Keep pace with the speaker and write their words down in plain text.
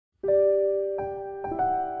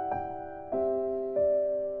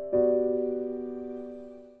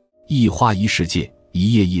一花一世界，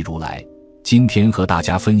一叶一如来。今天和大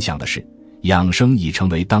家分享的是，养生已成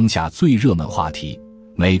为当下最热门话题。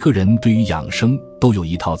每个人对于养生都有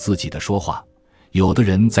一套自己的说法，有的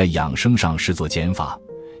人在养生上是做减法，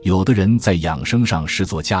有的人在养生上是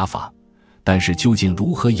做加法。但是究竟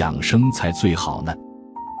如何养生才最好呢？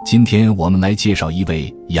今天我们来介绍一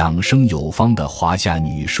位养生有方的华夏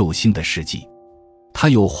女寿星的事迹。她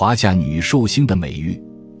有华夏女寿星的美誉，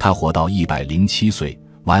她活到107岁，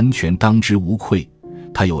完全当之无愧。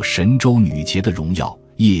她有神州女杰的荣耀，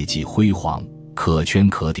业绩辉煌，可圈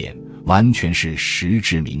可点，完全是实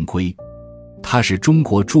至名归。她是中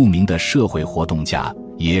国著名的社会活动家，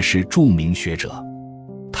也是著名学者。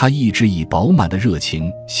她一直以饱满的热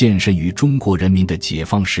情献身于中国人民的解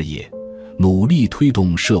放事业，努力推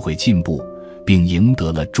动社会进步，并赢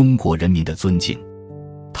得了中国人民的尊敬。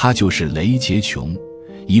她就是雷洁琼，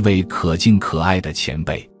一位可敬可爱的前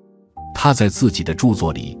辈。她在自己的著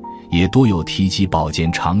作里也多有提及保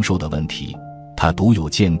健长寿的问题，她独有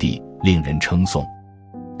见地，令人称颂。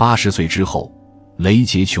80岁之后，雷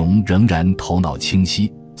洁琼仍然头脑清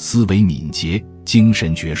晰，思维敏捷，精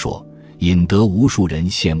神矍铄，引得无数人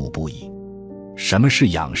羡慕不已。什么是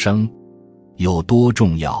养生？有多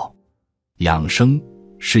重要？养生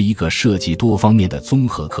是一个涉及多方面的综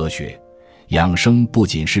合科学。养生不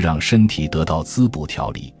仅是让身体得到滋补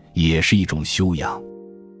调理，也是一种修养。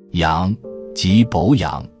养即保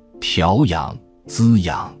养、调养、滋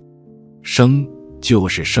养。生就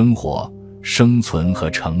是生活、生存和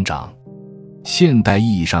成长。现代意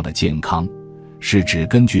义上的健康，是指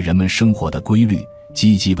根据人们生活的规律，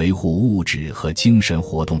积极维护物质和精神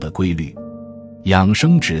活动的规律。养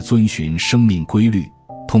生指遵循生命规律，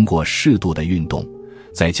通过适度的运动，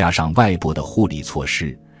再加上外部的护理措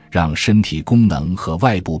施，让身体功能和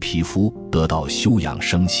外部皮肤得到休养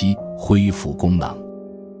生息，恢复功能。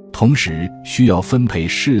同时需要分配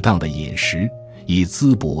适当的饮食，以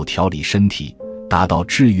滋补调理身体，达到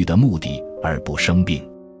治愈的目的而不生病。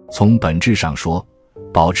从本质上说，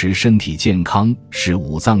保持身体健康是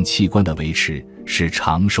五脏器官的维持，是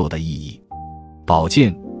长寿的意义。保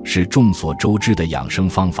健是众所周知的养生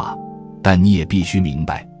方法，但你也必须明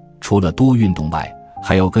白，除了多运动外，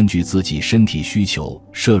还要根据自己身体需求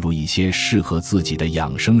摄入一些适合自己的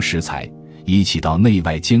养生食材，以起到内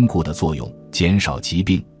外兼顾的作用，减少疾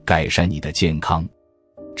病，改善你的健康。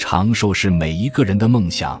长寿是每一个人的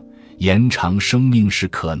梦想，延长生命是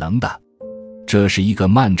可能的。这是一个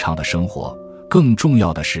漫长的生活，更重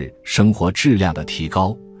要的是生活质量的提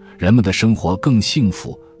高，人们的生活更幸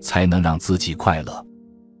福，才能让自己快乐。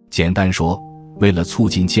简单说，为了促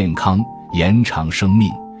进健康，延长生命，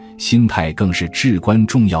心态更是至关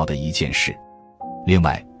重要的一件事。另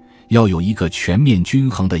外，要有一个全面均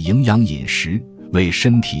衡的营养饮食，为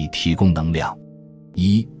身体提供能量。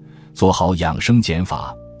一、做好养生减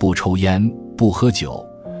法，不抽烟，不喝酒。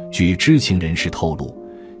据知情人士透露，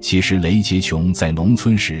其实雷洁琼在农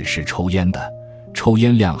村时是抽烟的，抽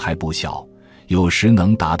烟量还不小，有时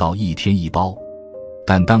能达到1天1包。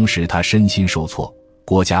但当时他身心受挫，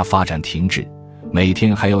国家发展停滞，每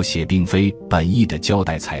天还要写并非本意的交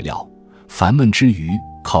代材料，烦闷之余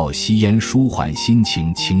靠吸烟舒缓心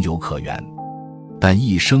情情有可原。但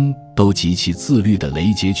一生都极其自律的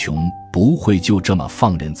雷洁琼不会就这么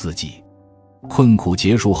放任自己。困苦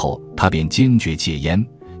结束后，他便坚决戒烟，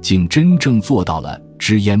竟真正做到了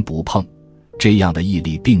只烟不碰，这样的毅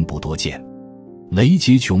力并不多见。雷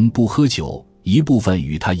洁琼不喝酒，一部分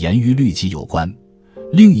与他严于律己有关，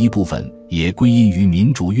另一部分也归因于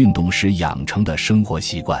民主运动时养成的生活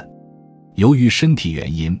习惯。由于身体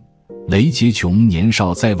原因，雷洁琼年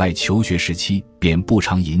少在外求学时期便不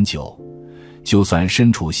常饮酒，就算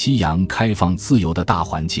身处西洋开放自由的大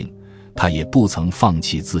环境，他也不曾放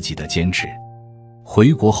弃自己的坚持。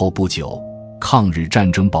回国后不久，抗日战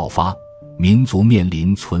争爆发，民族面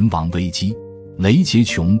临存亡危机，雷洁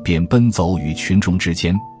琼便奔走于群众之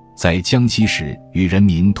间，在江西时与人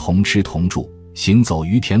民同吃同住，行走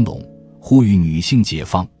于田垄，呼吁女性解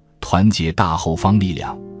放，团结大后方力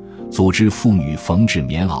量，组织妇女缝制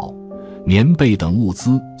棉袄、棉被等物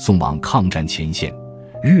资送往抗战前线，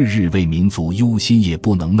日日为民族忧心，夜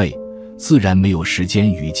不能寐，自然没有时间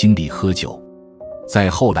与精力喝酒。在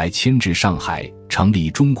后来迁至上海成立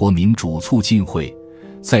中国民主促进会，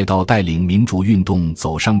再到带领民主运动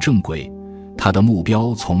走上正轨，他的目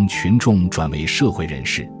标从群众转为社会人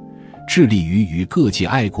士，致力于与各界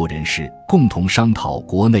爱国人士共同商讨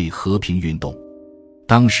国内和平运动。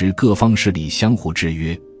当时各方势力相互制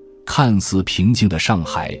约，看似平静的上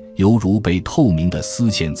海犹如被透明的丝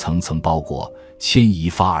线层层包裹，牵一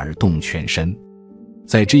发而动全身。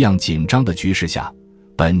在这样紧张的局势下，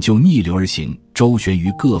本就逆流而行，周旋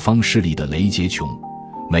于各方势力的雷洁琼，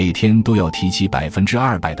每天都要提起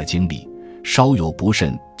200%的精力，稍有不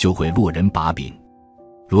慎就会落人把柄。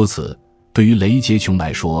如此，对于雷杰琼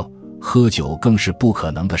来说，喝酒更是不可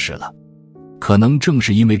能的事了。可能正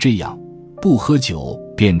是因为这样，不喝酒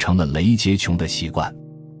变成了雷杰琼的习惯。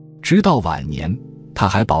直到晚年，他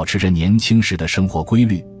还保持着年轻时的生活规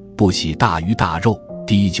律，不喜大鱼大肉，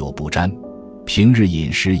滴酒不沾，平日饮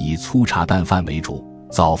食以粗茶淡饭为主，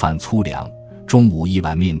早饭粗粮，中午一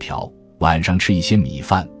碗面条，晚上吃一些米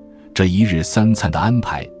饭。这一日3餐的安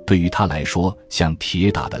排对于他来说像铁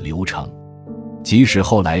打的流程。即使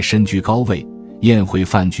后来身居高位，宴会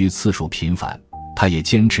饭局次数频繁，他也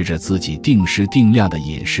坚持着自己定时定量的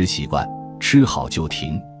饮食习惯，吃好就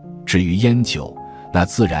停。至于烟酒，那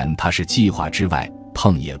自然他是计划之外，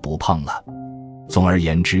碰也不碰了。总而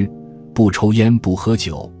言之，不抽烟不喝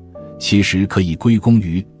酒，其实可以归功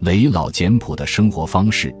于雷老简朴的生活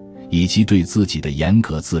方式，以及对自己的严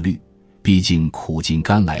格自律。毕竟苦尽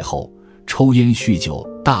甘来后，抽烟酗酒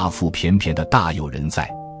大腹便便的大有人在。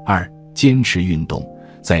2. 坚持运动。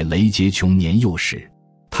在雷杰琼年幼时，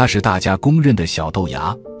他是大家公认的小豆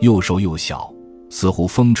芽，又瘦又小，似乎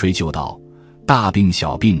风吹就倒，大病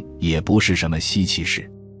小病也不是什么稀奇事。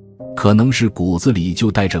可能是骨子里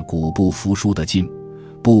就带着古不服输的劲，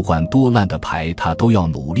不管多烂的牌他都要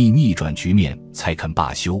努力逆转局面才肯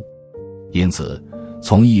罢休。因此，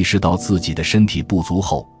从意识到自己的身体不足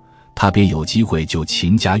后，他便有机会就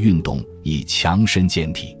勤加运动，以强身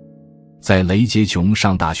健体。在雷杰琼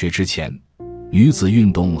上大学之前，女子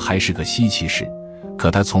运动还是个稀奇事，可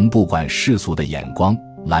他从不管世俗的眼光，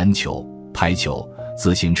篮球、排球、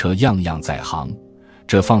自行车样样在行，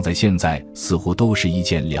这放在现在似乎都是一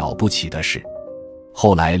件了不起的事。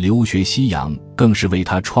后来留学西洋更是为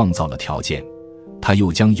他创造了条件，他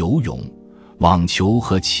又将游泳、网球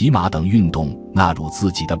和骑马等运动纳入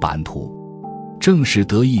自己的版图。正是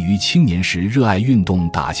得益于青年时热爱运动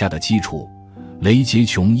打下的基础，雷杰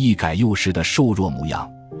琼一改幼时的瘦弱模样，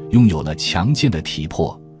拥有了强健的体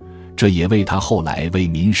魄，这也为他后来为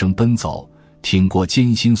民生奔走，挺过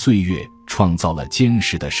艰辛岁月创造了坚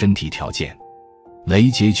实的身体条件。雷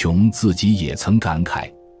杰琼自己也曾感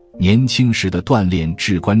慨，年轻时的锻炼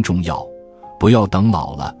至关重要，不要等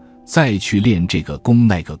老了再去练这个功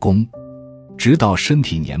那个功。直到身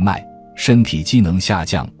体年迈，身体机能下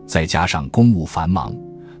降，再加上公务繁忙，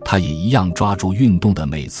他也一样抓住运动的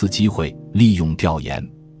每次机会，利用调研、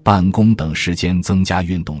办公等时间增加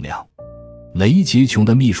运动量。雷杰琼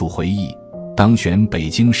的秘书回忆，当选北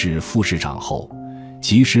京市副市长后，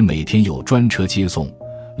即使每天有专车接送，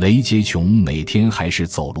雷杰琼每天还是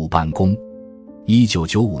走路办公。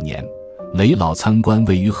1995年，雷老参观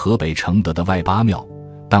位于河北承德的外八庙，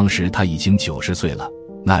当时他已经90岁了。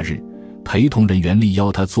那日，陪同人员力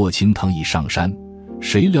邀他坐青藤椅上山，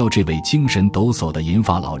谁料这位精神抖擞的银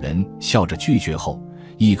发老人笑着拒绝后，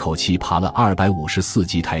一口气爬了254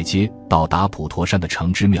级台阶，到达普陀山的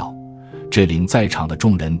承之庙。这令在场的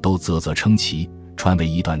众人都啧啧称奇，传为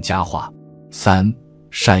一段佳话。3.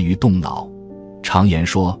 善于动脑。常言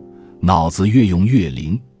说，脑子越用越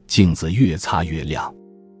灵，镜子越擦越亮。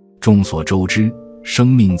众所周知，生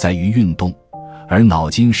命在于运动，而脑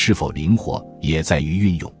筋是否灵活也在于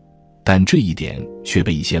运用，但这一点却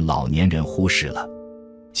被一些老年人忽视了。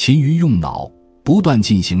勤于用脑，不断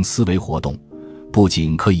进行思维活动，不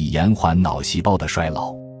仅可以延缓脑细胞的衰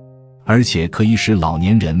老，而且可以使老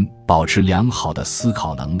年人保持良好的思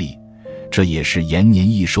考能力，这也是延年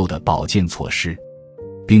益寿的保健措施。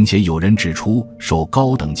并且有人指出，受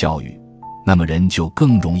高等教育，那么人就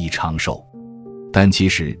更容易长寿。但其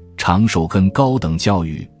实长寿跟高等教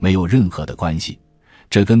育没有任何的关系，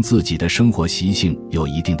这跟自己的生活习性有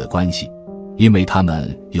一定的关系，因为他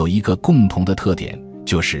们有一个共同的特点，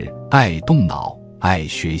就是爱动脑、爱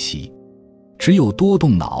学习。只有多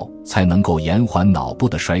动脑，才能够延缓脑部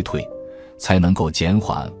的衰退，才能够减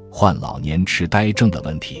缓患老年痴呆症的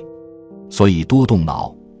问题。所以多动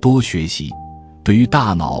脑、多学习，对于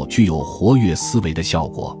大脑具有活跃思维的效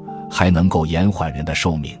果，还能够延缓人的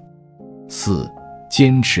寿命。4.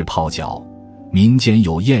 坚持泡脚。民间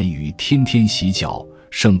有谚语，天天洗脚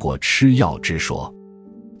胜过吃药之说。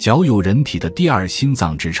脚有人体的第二心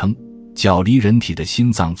脏之称，脚离人体的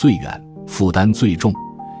心脏最远，负担最重，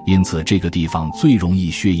因此这个地方最容易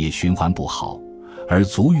血液循环不好，而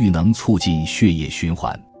足浴能促进血液循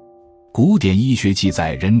环。古典医学记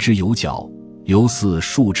载，人之有脚，犹似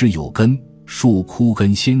树之有根，树枯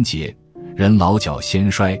根先结，人老脚先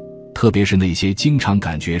衰。特别是那些经常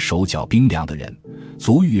感觉手脚冰凉的人，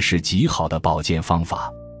足浴是极好的保健方法。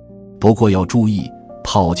不过要注意，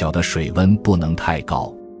泡脚的水温不能太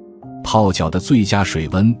高，泡脚的最佳水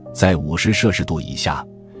温在50摄氏度以下，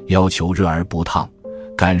要求热而不烫，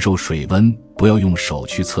感受水温，不要用手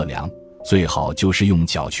去测量，最好就是用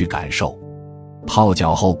脚去感受。泡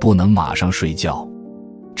脚后不能马上睡觉，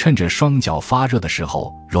趁着双脚发热的时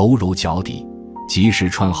候揉揉脚底，及时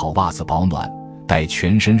穿好袜子保暖，待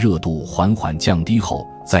全身热度缓缓降低后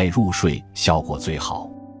再入睡，效果最好。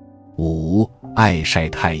5. 爱晒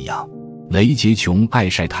太阳。雷杰琼爱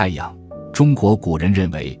晒太阳。中国古人认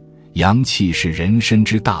为，阳气是人身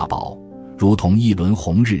之大宝，如同一轮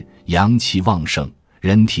红日，阳气旺盛，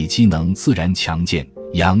人体机能自然强健，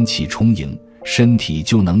阳气充盈，身体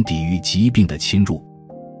就能抵御疾病的侵入。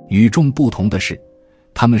与众不同的是，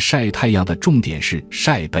他们晒太阳的重点是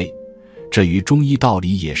晒背，这与中医道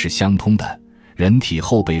理也是相通的。人体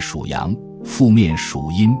后背属阳，腹面属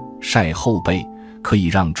阴，晒后背可以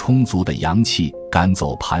让充足的阳气赶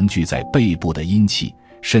走盘踞在背部的阴气，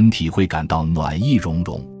身体会感到暖意融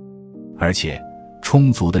融。而且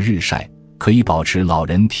充足的日晒可以保持老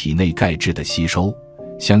人体内钙质的吸收，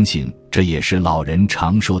相信这也是老人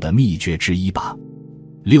长寿的秘诀之一吧。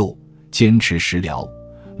6. 坚持食疗。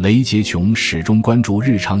雷杰琼始终关注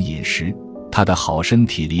日常饮食，他的好身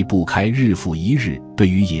体离不开日复一日对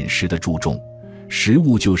于饮食的注重，食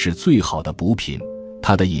物就是最好的补品。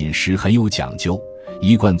他的饮食很有讲究，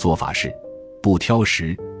一贯做法是不挑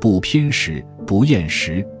食，不偏食，不厌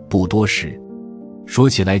食，不多食。说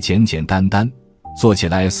起来简简单单，做起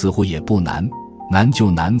来似乎也不难，难就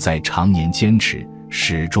难在常年坚持，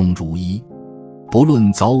始终如一。不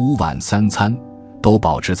论早午晚3餐都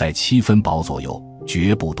保持在7分饱左右，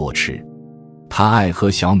绝不多吃。他爱喝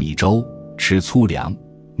小米粥，吃粗粮，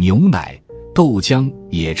牛奶、豆浆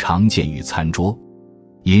也常见于餐桌。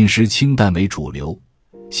饮食清淡为主流，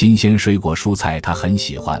新鲜水果蔬菜他很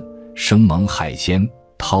喜欢，生猛海鲜、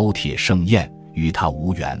饕餮盛宴与他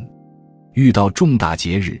无缘。遇到重大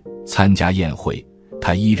节日、参加宴会，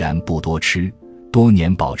他依然不多吃，多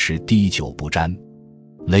年保持滴酒不沾。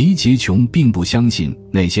雷杰琼并不相信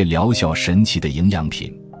那些疗效神奇的营养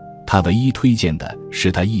品，他唯一推荐的是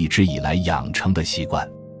他一直以来养成的习惯。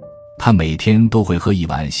他每天都会喝一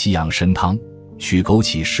碗西洋参汤，取枸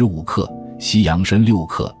杞15克，西洋参6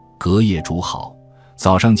克，隔夜煮好，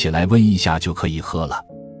早上起来温一下就可以喝了。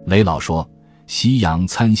雷老说，西洋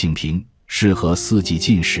参性平，适合4季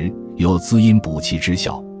进食，有滋阴补气之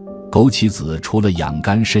效。枸杞子除了养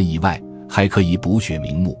肝肾以外，还可以补血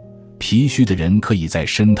明目，脾虚的人可以在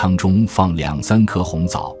参汤中放2-3颗红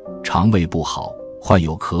枣，肠胃不好、患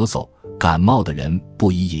有咳嗽、感冒的人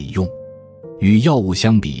不宜饮用。与药物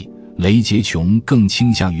相比，雷杰琼更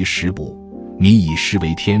倾向于食补，民以食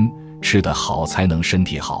为天，吃得好才能身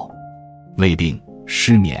体好。胃病、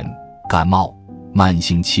失眠、感冒、慢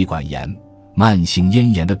性气管炎、慢性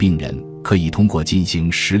咽炎的病人可以通过进行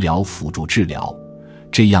食疗辅助治疗，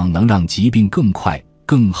这样能让疾病更快、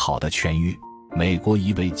更好的痊愈。美国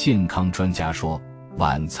一位健康专家说，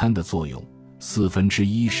晚餐的作用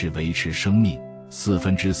1/4是维持生命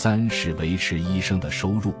，3/4是维持医生的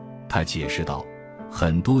收入。他解释道，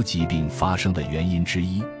很多疾病发生的原因之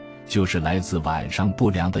一就是来自晚上不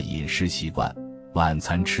良的饮食习惯，晚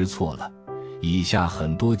餐吃错了，以下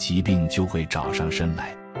很多疾病就会找上身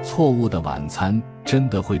来。错误的晚餐真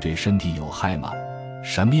的会对身体有害吗？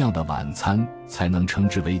什么样的晚餐才能称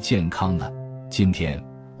之为健康呢？今天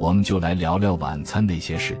我们就来聊聊晚餐那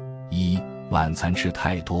些事。1. 晚餐吃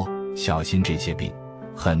太多，小心这些病。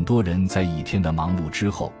很多人在一天的忙碌之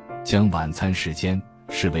后，将晚餐时间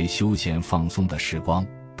视为休闲放松的时光，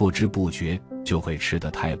不知不觉就会吃得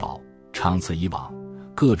太饱，长此以往，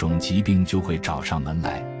各种疾病就会找上门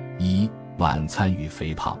来。1. 晚餐与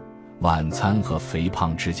肥胖。晚餐和肥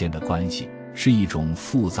胖之间的关系是一种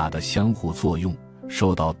复杂的相互作用，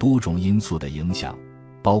受到多种因素的影响，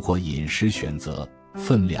包括饮食选择、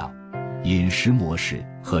分量、饮食模式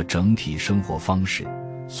和整体生活方式。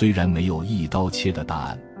虽然没有一刀切的答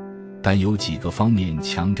案，但有几个方面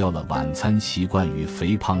强调了晚餐习惯与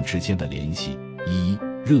肥胖之间的联系。1.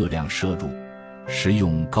 热量摄入。食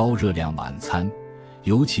用高热量晚餐，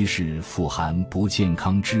尤其是富含不健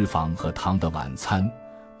康脂肪和糖的晚餐，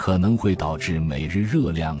可能会导致每日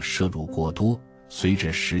热量摄入过多，随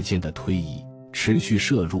着时间的推移，持续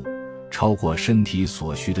摄入超过身体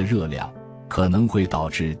所需的热量，可能会导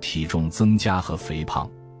致体重增加和肥胖。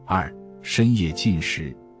2. 深夜进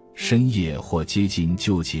食。深夜或接近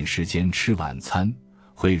就寝时间吃晚餐，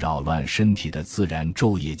会扰乱身体的自然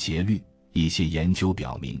昼夜节律。一些研究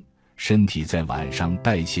表明，身体在晚上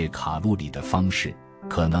代谢卡路里的方式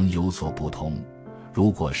可能有所不同。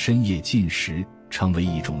如果深夜进食成为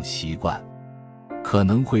一种习惯，可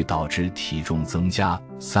能会导致体重增加。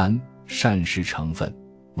3. 膳食成分。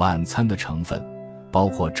晚餐的成分包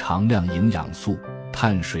括常量营养素、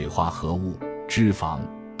碳水化合物、脂肪、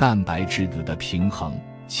蛋白质的平衡，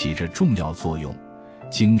起着重要作用。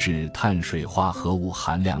精致碳水化合物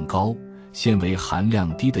含量高、纤维含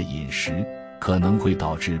量低的饮食可能会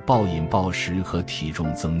导致暴饮暴食和体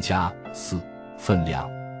重增加。4. 分量，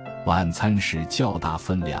晚餐时较大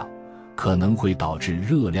分量可能会导致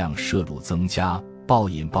热量摄入增加，暴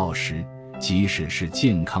饮暴食即使是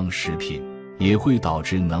健康食品也会导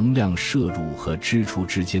致能量摄入和支出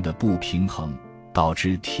之间的不平衡，导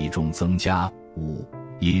致体重增加。5.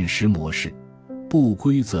 饮食模式，不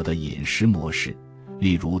规则的饮食模式，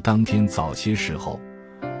例如当天早些时候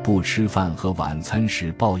不吃饭和晚餐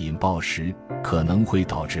时暴饮暴食，可能会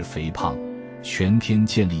导致肥胖。全天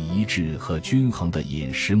建立一致和均衡的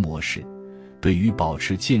饮食模式，对于保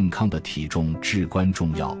持健康的体重至关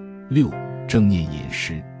重要。6. 正念饮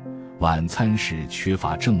食，晚餐时缺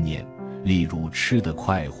乏正念，例如吃得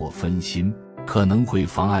快或分心，可能会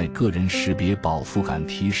妨碍个人识别饱腹感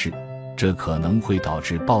提示，这可能会导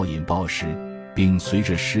致暴饮暴食，并随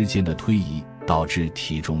着时间的推移导致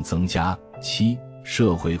体重增加。7.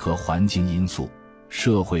 社会和环境因素，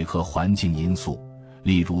社会和环境因素，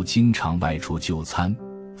例如经常外出就餐、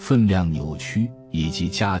分量扭曲以及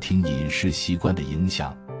家庭饮食习惯的影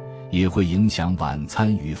响，也会影响晚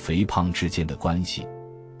餐与肥胖之间的关系。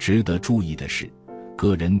值得注意的是，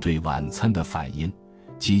个人对晚餐的反应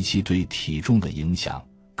及其对体重的影响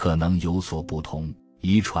可能有所不同，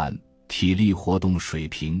遗传、体力活动水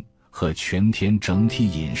平和全天整体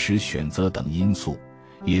饮食选择等因素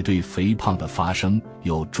也对肥胖的发生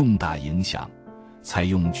有重大影响。采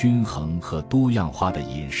用均衡和多样化的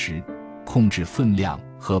饮食，控制分量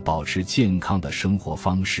和保持健康的生活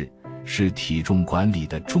方式是体重管理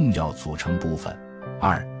的重要组成部分。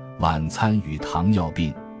2. 晚餐与糖尿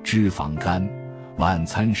病、脂肪肝，晚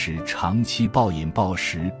餐时长期暴饮暴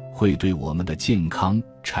食会对我们的健康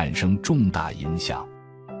产生重大影响，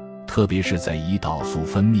特别是在胰岛素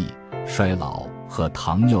分泌、衰老和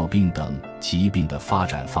糖尿病等疾病的发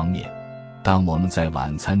展方面。当我们在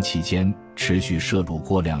晚餐期间持续摄入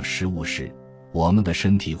过量食物时，我们的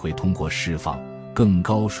身体会通过释放更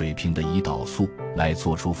高水平的胰岛素来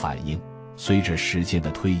做出反应。随着时间的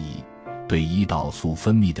推移，对胰岛素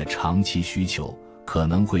分泌的长期需求可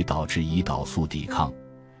能会导致胰岛素抵抗，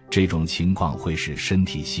这种情况会使身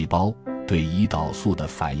体细胞对胰岛素的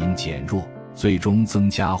反应减弱，最终增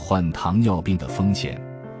加患糖尿病的风险。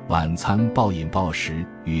晚餐暴饮暴食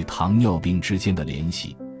与糖尿病之间的联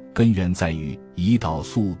系根源在于胰岛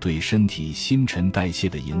素对身体新陈代谢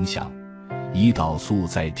的影响。胰岛素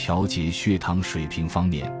在调节血糖水平方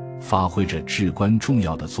面发挥着至关重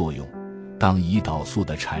要的作用。当胰岛素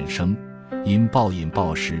的产生因暴饮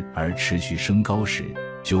暴食而持续升高时，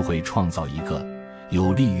就会创造一个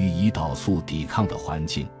有利于胰岛素抵抗的环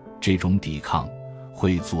境，这种抵抗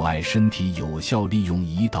会阻碍身体有效利用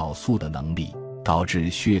胰岛素的能力，导致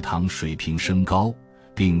血糖水平升高，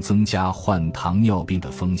并增加患糖尿病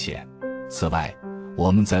的风险。此外，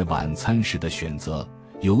我们在晚餐时的选择，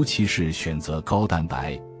尤其是选择高蛋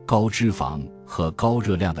白、高脂肪和高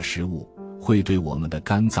热量的食物，会对我们的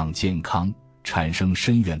肝脏健康产生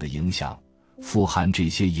深远的影响。富含这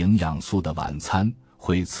些营养素的晚餐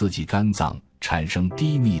会刺激肝脏产生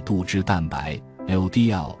低密度脂蛋白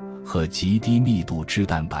LDL 和极低密度脂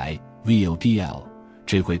蛋白 VLDL，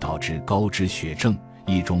 这会导致高脂血症，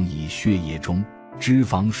一种以血液中脂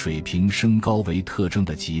肪水平升高为特征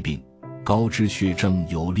的疾病。高脂血症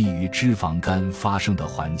有利于脂肪肝发生的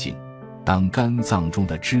环境，当肝脏中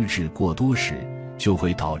的脂质过多时，就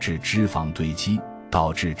会导致脂肪堆积，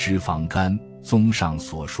导致脂肪肝。综上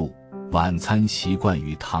所述，晚餐习惯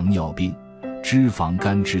与糖尿病、脂肪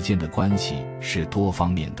肝之间的关系是多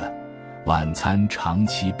方面的。晚餐长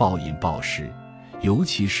期暴饮暴食，尤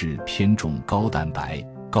其是偏重高蛋白、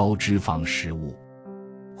高脂肪食物，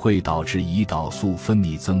会导致胰岛素分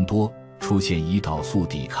泌增多，出现胰岛素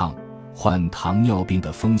抵抗，患糖尿病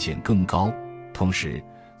的风险更高。同时，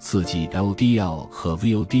刺激 LDL 和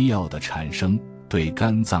VLDL 的产生对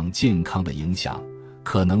肝脏健康的影响，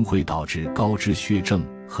可能会导致高脂血症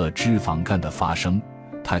和脂肪肝的发生。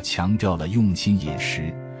他强调了用心饮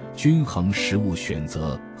食、均衡食物选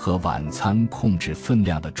择和晚餐控制分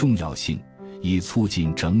量的重要性，以促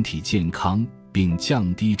进整体健康并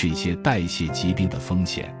降低这些代谢疾病的风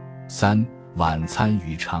险。3. 晚餐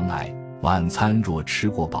与肠癌。晚餐若吃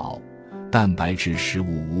过饱，蛋白质食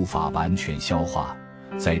物无法完全消化，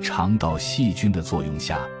在肠道细菌的作用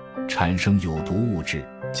下产生有毒物质，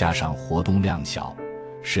加上活动量小，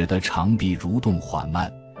使得肠壁蠕动缓慢，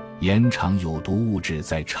延长有毒物质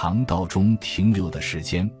在肠道中停留的时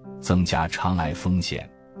间，增加肠癌风险。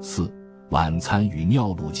4. 晚餐与尿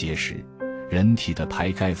路结石。人体的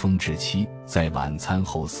排钙峰值期在晚餐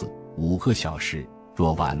后4-5个小时，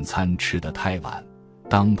若晚餐吃得太晚，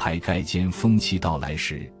当排钙间风期到来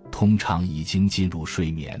时，通常已经进入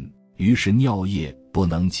睡眠，于是尿液不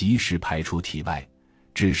能及时排出体外，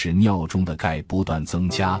致使尿中的钙不断增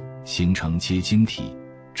加，形成结晶体，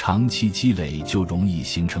长期积累就容易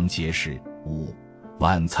形成结石。5.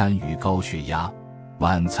 晚餐与高血压。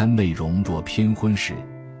晚餐内容若偏荤时，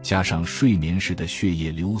加上睡眠时的血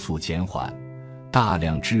液流速减缓，大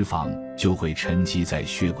量脂肪就会沉积在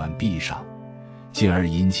血管壁上，进而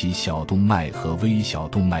引起小动脉和微小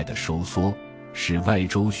动脉的收缩，使外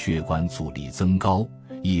周血管阻力增高，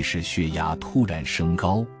易使血压突然升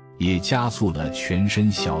高，也加速了全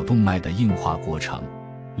身小动脉的硬化过程。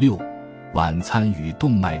6. 晚餐与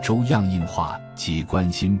动脉粥样硬化及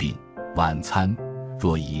冠心病。晚餐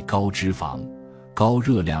若以高脂肪、高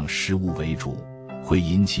热量食物为主，会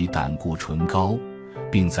引起胆固醇高，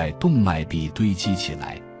并在动脉壁堆积起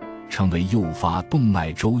来，成为诱发动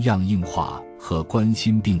脉粥样硬化和冠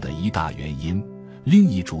心病的一大原因。另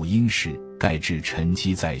一主因是钙质沉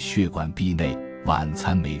积在血管壁内，晚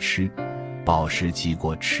餐没吃，暴食及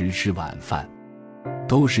过迟吃晚饭，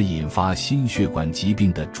都是引发心血管疾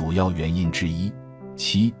病的主要原因之一。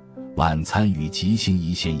7. 晚餐与急性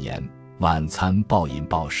胰腺炎。晚餐暴饮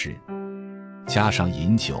暴食，加上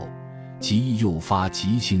饮酒，极易诱发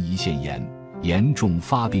急性胰腺炎，严重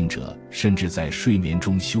发病者甚至在睡眠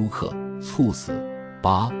中休克、猝死。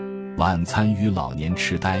8. 晚餐与老年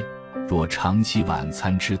痴呆。若长期晚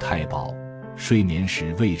餐吃太饱，睡眠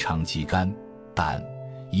时胃肠及肝、胆、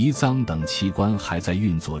胰脏等器官还在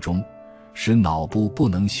运作中，使脑部不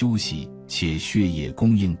能休息且血液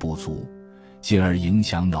供应不足，进而影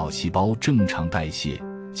响脑细胞正常代谢，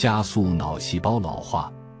加速脑细胞老化。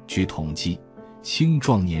据统计，青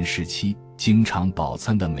壮年时期经常饱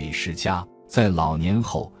餐的美食家，在老年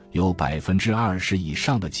后有 20% 以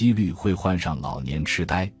上的几率会患上老年痴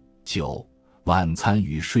呆。9. 晚餐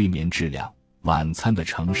与睡眠质量。晚餐的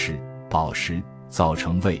成食、饱食造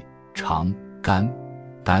成胃、肠、肝、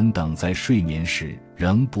胆等在睡眠时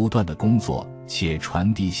仍不断的工作，且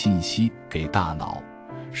传递信息给大脑，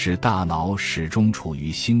使大脑始终处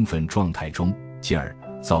于兴奋状态中，进而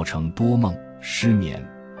造成多梦、失眠，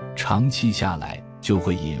长期下来就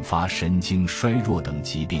会引发神经衰弱等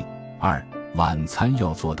疾病。2. 晚餐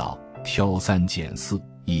要做到挑3拣4，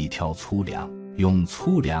一挑粗粮，用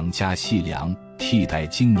粗粮加细粮替代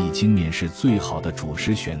精米精面是最好的主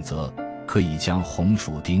食选择，可以将红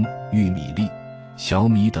薯丁、玉米粒、小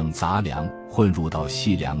米等杂粮混入到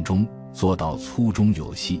细粮中，做到粗中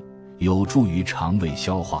有细，有助于肠胃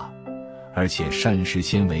消化。而且膳食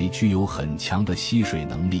纤维具有很强的吸水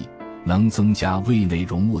能力，能增加胃内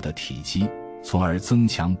容物的体积，从而增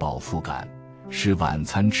强饱腹感，使晚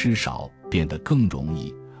餐吃少变得更容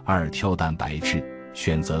易。2. 挑蛋白质，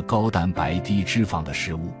选择高蛋白低脂肪的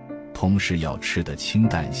食物，同时要吃得清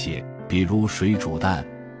淡些，比如水煮蛋、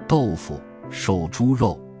豆腐、瘦猪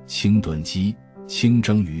肉、清炖鸡、清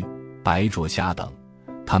蒸鱼、白灼虾等，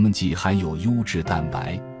它们既含有优质蛋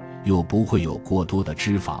白，又不会有过多的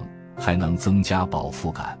脂肪，还能增加饱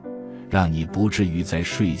腹感，让你不至于在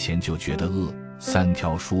睡前就觉得饿。3.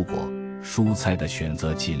 挑蔬果，蔬菜的选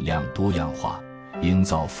择尽量多样化，营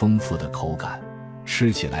造丰富的口感，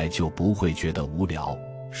吃起来就不会觉得无聊。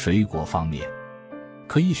水果方面，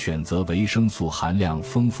可以选择维生素含量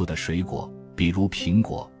丰富的水果，比如苹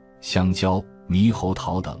果、香蕉、猕猴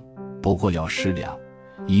桃等，不过要适量，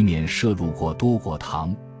以免摄入过多果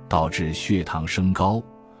糖，导致血糖升高。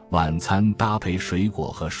晚餐搭配水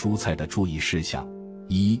果和蔬菜的注意事项。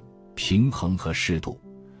1. 平衡和适度。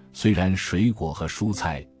虽然水果和蔬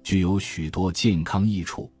菜具有许多健康益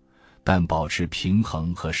处，但保持平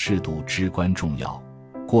衡和适度至关重要。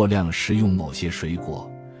过量食用某些水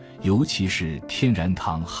果，尤其是天然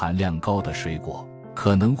糖含量高的水果，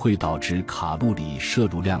可能会导致卡路里摄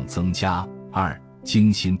入量增加。2.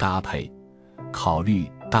 精心搭配。考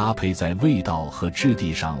虑搭配在味道和质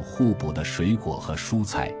地上互补的水果和蔬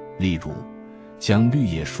菜，例如将绿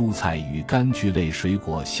叶蔬菜与柑橘类水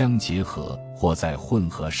果相结合，或在混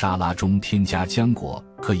合沙拉中添加浆果，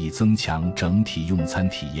可以增强整体用餐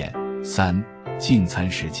体验。3. 进餐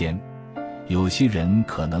时间。有些人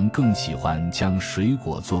可能更喜欢将水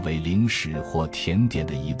果作为零食或甜点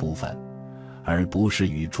的一部分，而不是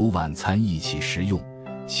与主晚餐一起食用。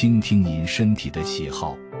倾听您身体的喜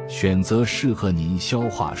好，选择适合您消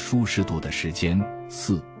化舒适度的时间。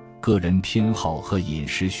4. 个人偏好和饮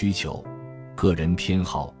食需求。个人偏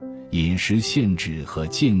好、饮食限制和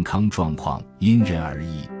健康状况因人而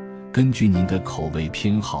异，根据您的口味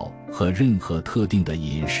偏好和任何特定的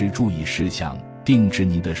饮食注意事项，定制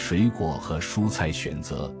您的水果和蔬菜选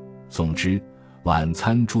择。总之，晚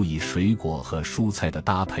餐注意水果和蔬菜的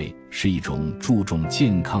搭配是一种注重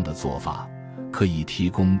健康的做法，可以提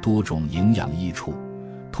供多种营养益处。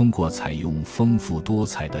通过采用丰富多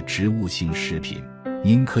彩的植物性食品，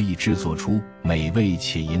您可以制作出美味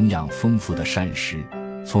且营养丰富的膳食，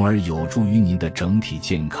从而有助于您的整体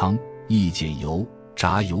健康。易减油、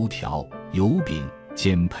炸油条、油饼、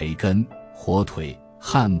煎培根、火腿、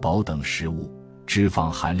汉堡等食物，脂肪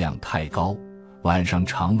含量太高，晚上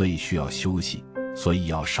肠胃需要休息，所以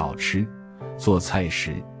要少吃。做菜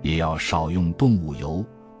时也要少用动物油，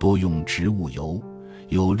多用植物油，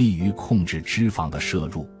有利于控制脂肪的摄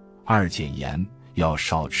入。2、减盐，要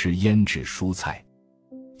少吃腌制蔬菜、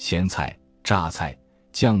咸菜、榨菜、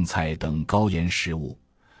酱菜等高盐食物，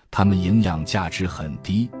它们营养价值很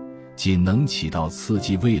低，仅能起到刺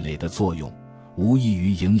激味蕾的作用，无益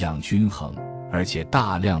于营养均衡，而且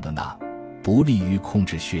大量的钠不利于控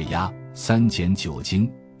制血压。3、减酒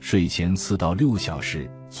精，睡前4到6小时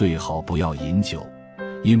最好不要饮酒，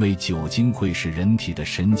因为酒精会使人体的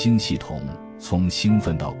神经系统从兴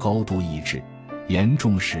奋到高度抑制，严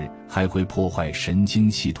重时还会破坏神经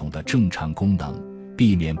系统的正常功能，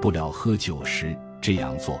避免不了喝酒时这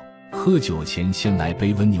样做。喝酒前先来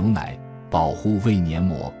杯温牛奶，保护胃黏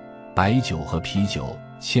膜。白酒和啤酒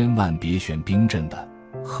千万别选冰镇的，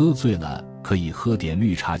喝醉了可以喝点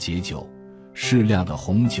绿茶解酒，适量的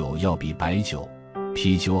红酒要比白酒、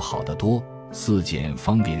啤酒好得多。4、减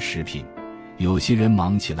方便食品，有些人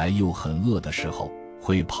忙起来又很饿的时候，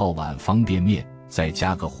会泡碗方便面，再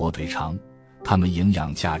加个火腿肠，它们营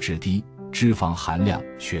养价值低，脂肪含量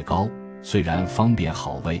却高，虽然方便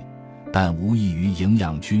好味，但无益于营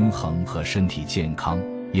养均衡和身体健康，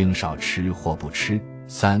应少吃或不吃。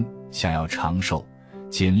3、想要长寿，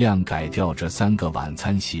尽量改掉这3个晚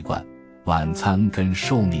餐习惯。晚餐跟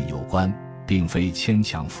寿命有关，并非牵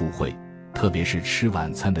强附会，特别是吃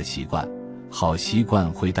晚餐的习惯。好习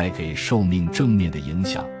惯会带给寿命正面的影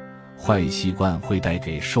响，坏习惯会带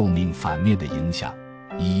给寿命反面的影响。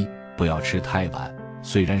1、不要吃太晚，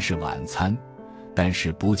虽然是晚餐，但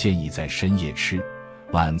是不建议在深夜吃。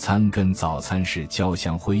晚餐跟早餐是交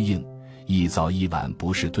相辉映，一早一晚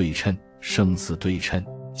不是对称，胜似对称。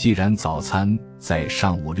既然早餐在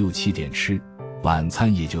上午6、7点吃，晚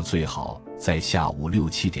餐也就最好在下午6、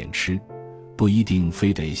7点吃，不一定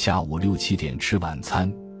非得下午6、7点吃晚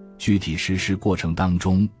餐。具体实施过程当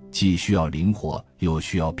中，既需要灵活，又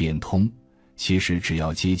需要变通，其实只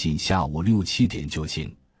要接近下午6、7点就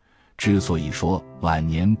行。之所以说晚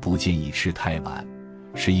年不建议吃太晚，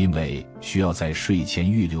是因为需要在睡前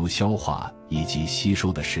预留消化以及吸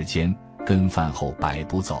收的时间，跟饭后百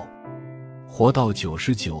步走。活到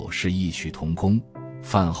99是异曲同工，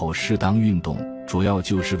饭后适当运动，主要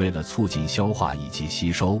就是为了促进消化以及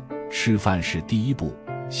吸收。吃饭是第一步，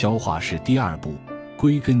消化是第2步，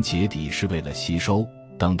归根结底是为了吸收。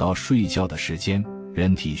等到睡觉的时间，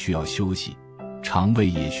人体需要休息，肠胃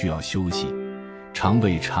也需要休息。肠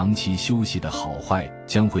胃长期休息的好坏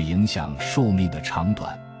将会影响寿命的长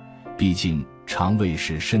短，毕竟肠胃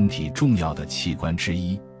是身体重要的器官之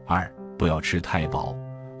一。2、不要吃太饱，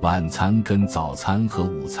晚餐跟早餐和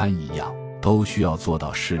午餐一样，都需要做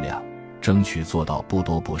到适量，争取做到不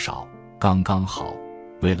多不少，刚刚好。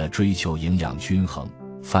为了追求营养均衡，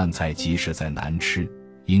饭菜即使再难吃，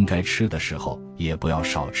应该吃的时候也不要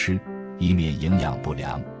少吃，以免营养不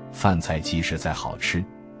良。饭菜即使再好吃，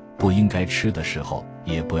不应该吃的时候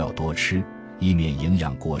也不要多吃，以免营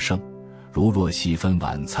养过剩。如若细分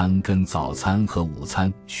晚餐跟早餐和午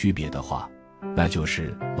餐区别的话，那就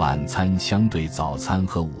是晚餐相对早餐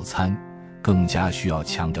和午餐更加需要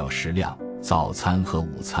强调食量。早餐和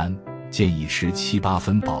午餐建议吃7、8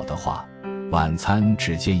分饱的话，晚餐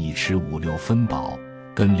只建议吃5、6分饱，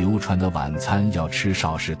跟流传的晚餐要吃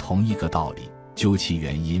少是同一个道理。究其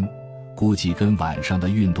原因，估计跟晚上的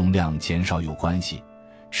运动量减少有关系。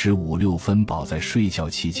吃5、6分饱在睡觉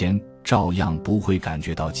期间照样不会感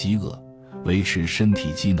觉到饥饿，维持身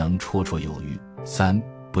体机能绰绰有余。3、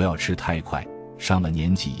不要吃太快，上了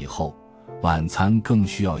年纪以后，晚餐更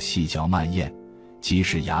需要细嚼慢咽，即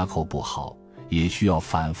使牙口不好，也需要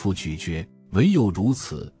反复咀嚼，唯有如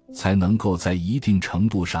此才能够在一定程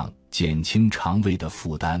度上减轻肠胃的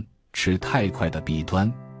负担。吃太快的弊端，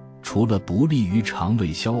除了不利于肠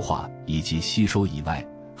胃消化以及吸收以外，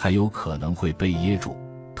还有可能会被噎住，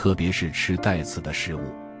特别是吃带刺的食物，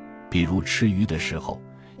比如吃鱼的时候，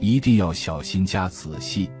一定要小心加仔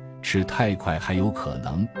细，吃太快还有可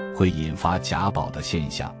能会引发假饱的现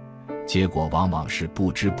象，结果往往是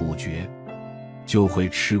不知不觉就会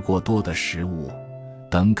吃过多的食物，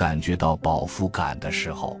等感觉到饱腹感的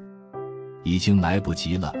时候，已经来不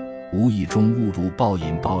及了，无意中误入暴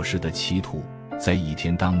饮暴食的歧途。在一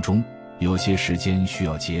天当中，有些时间需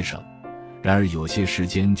要节省，然而有些时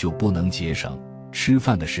间就不能节省。吃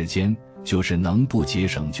饭的时间就是能不节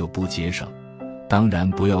省就不节省，当然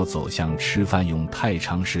不要走向吃饭用太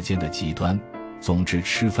长时间的极端。总之，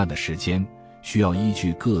吃饭的时间需要依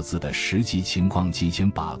据各自的实际情况进行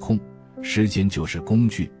把控，时间就是工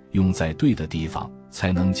具，用在对的地方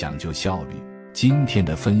才能讲究效率。今天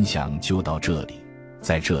的分享就到这里，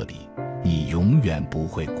在这里你永远不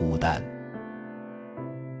会孤单。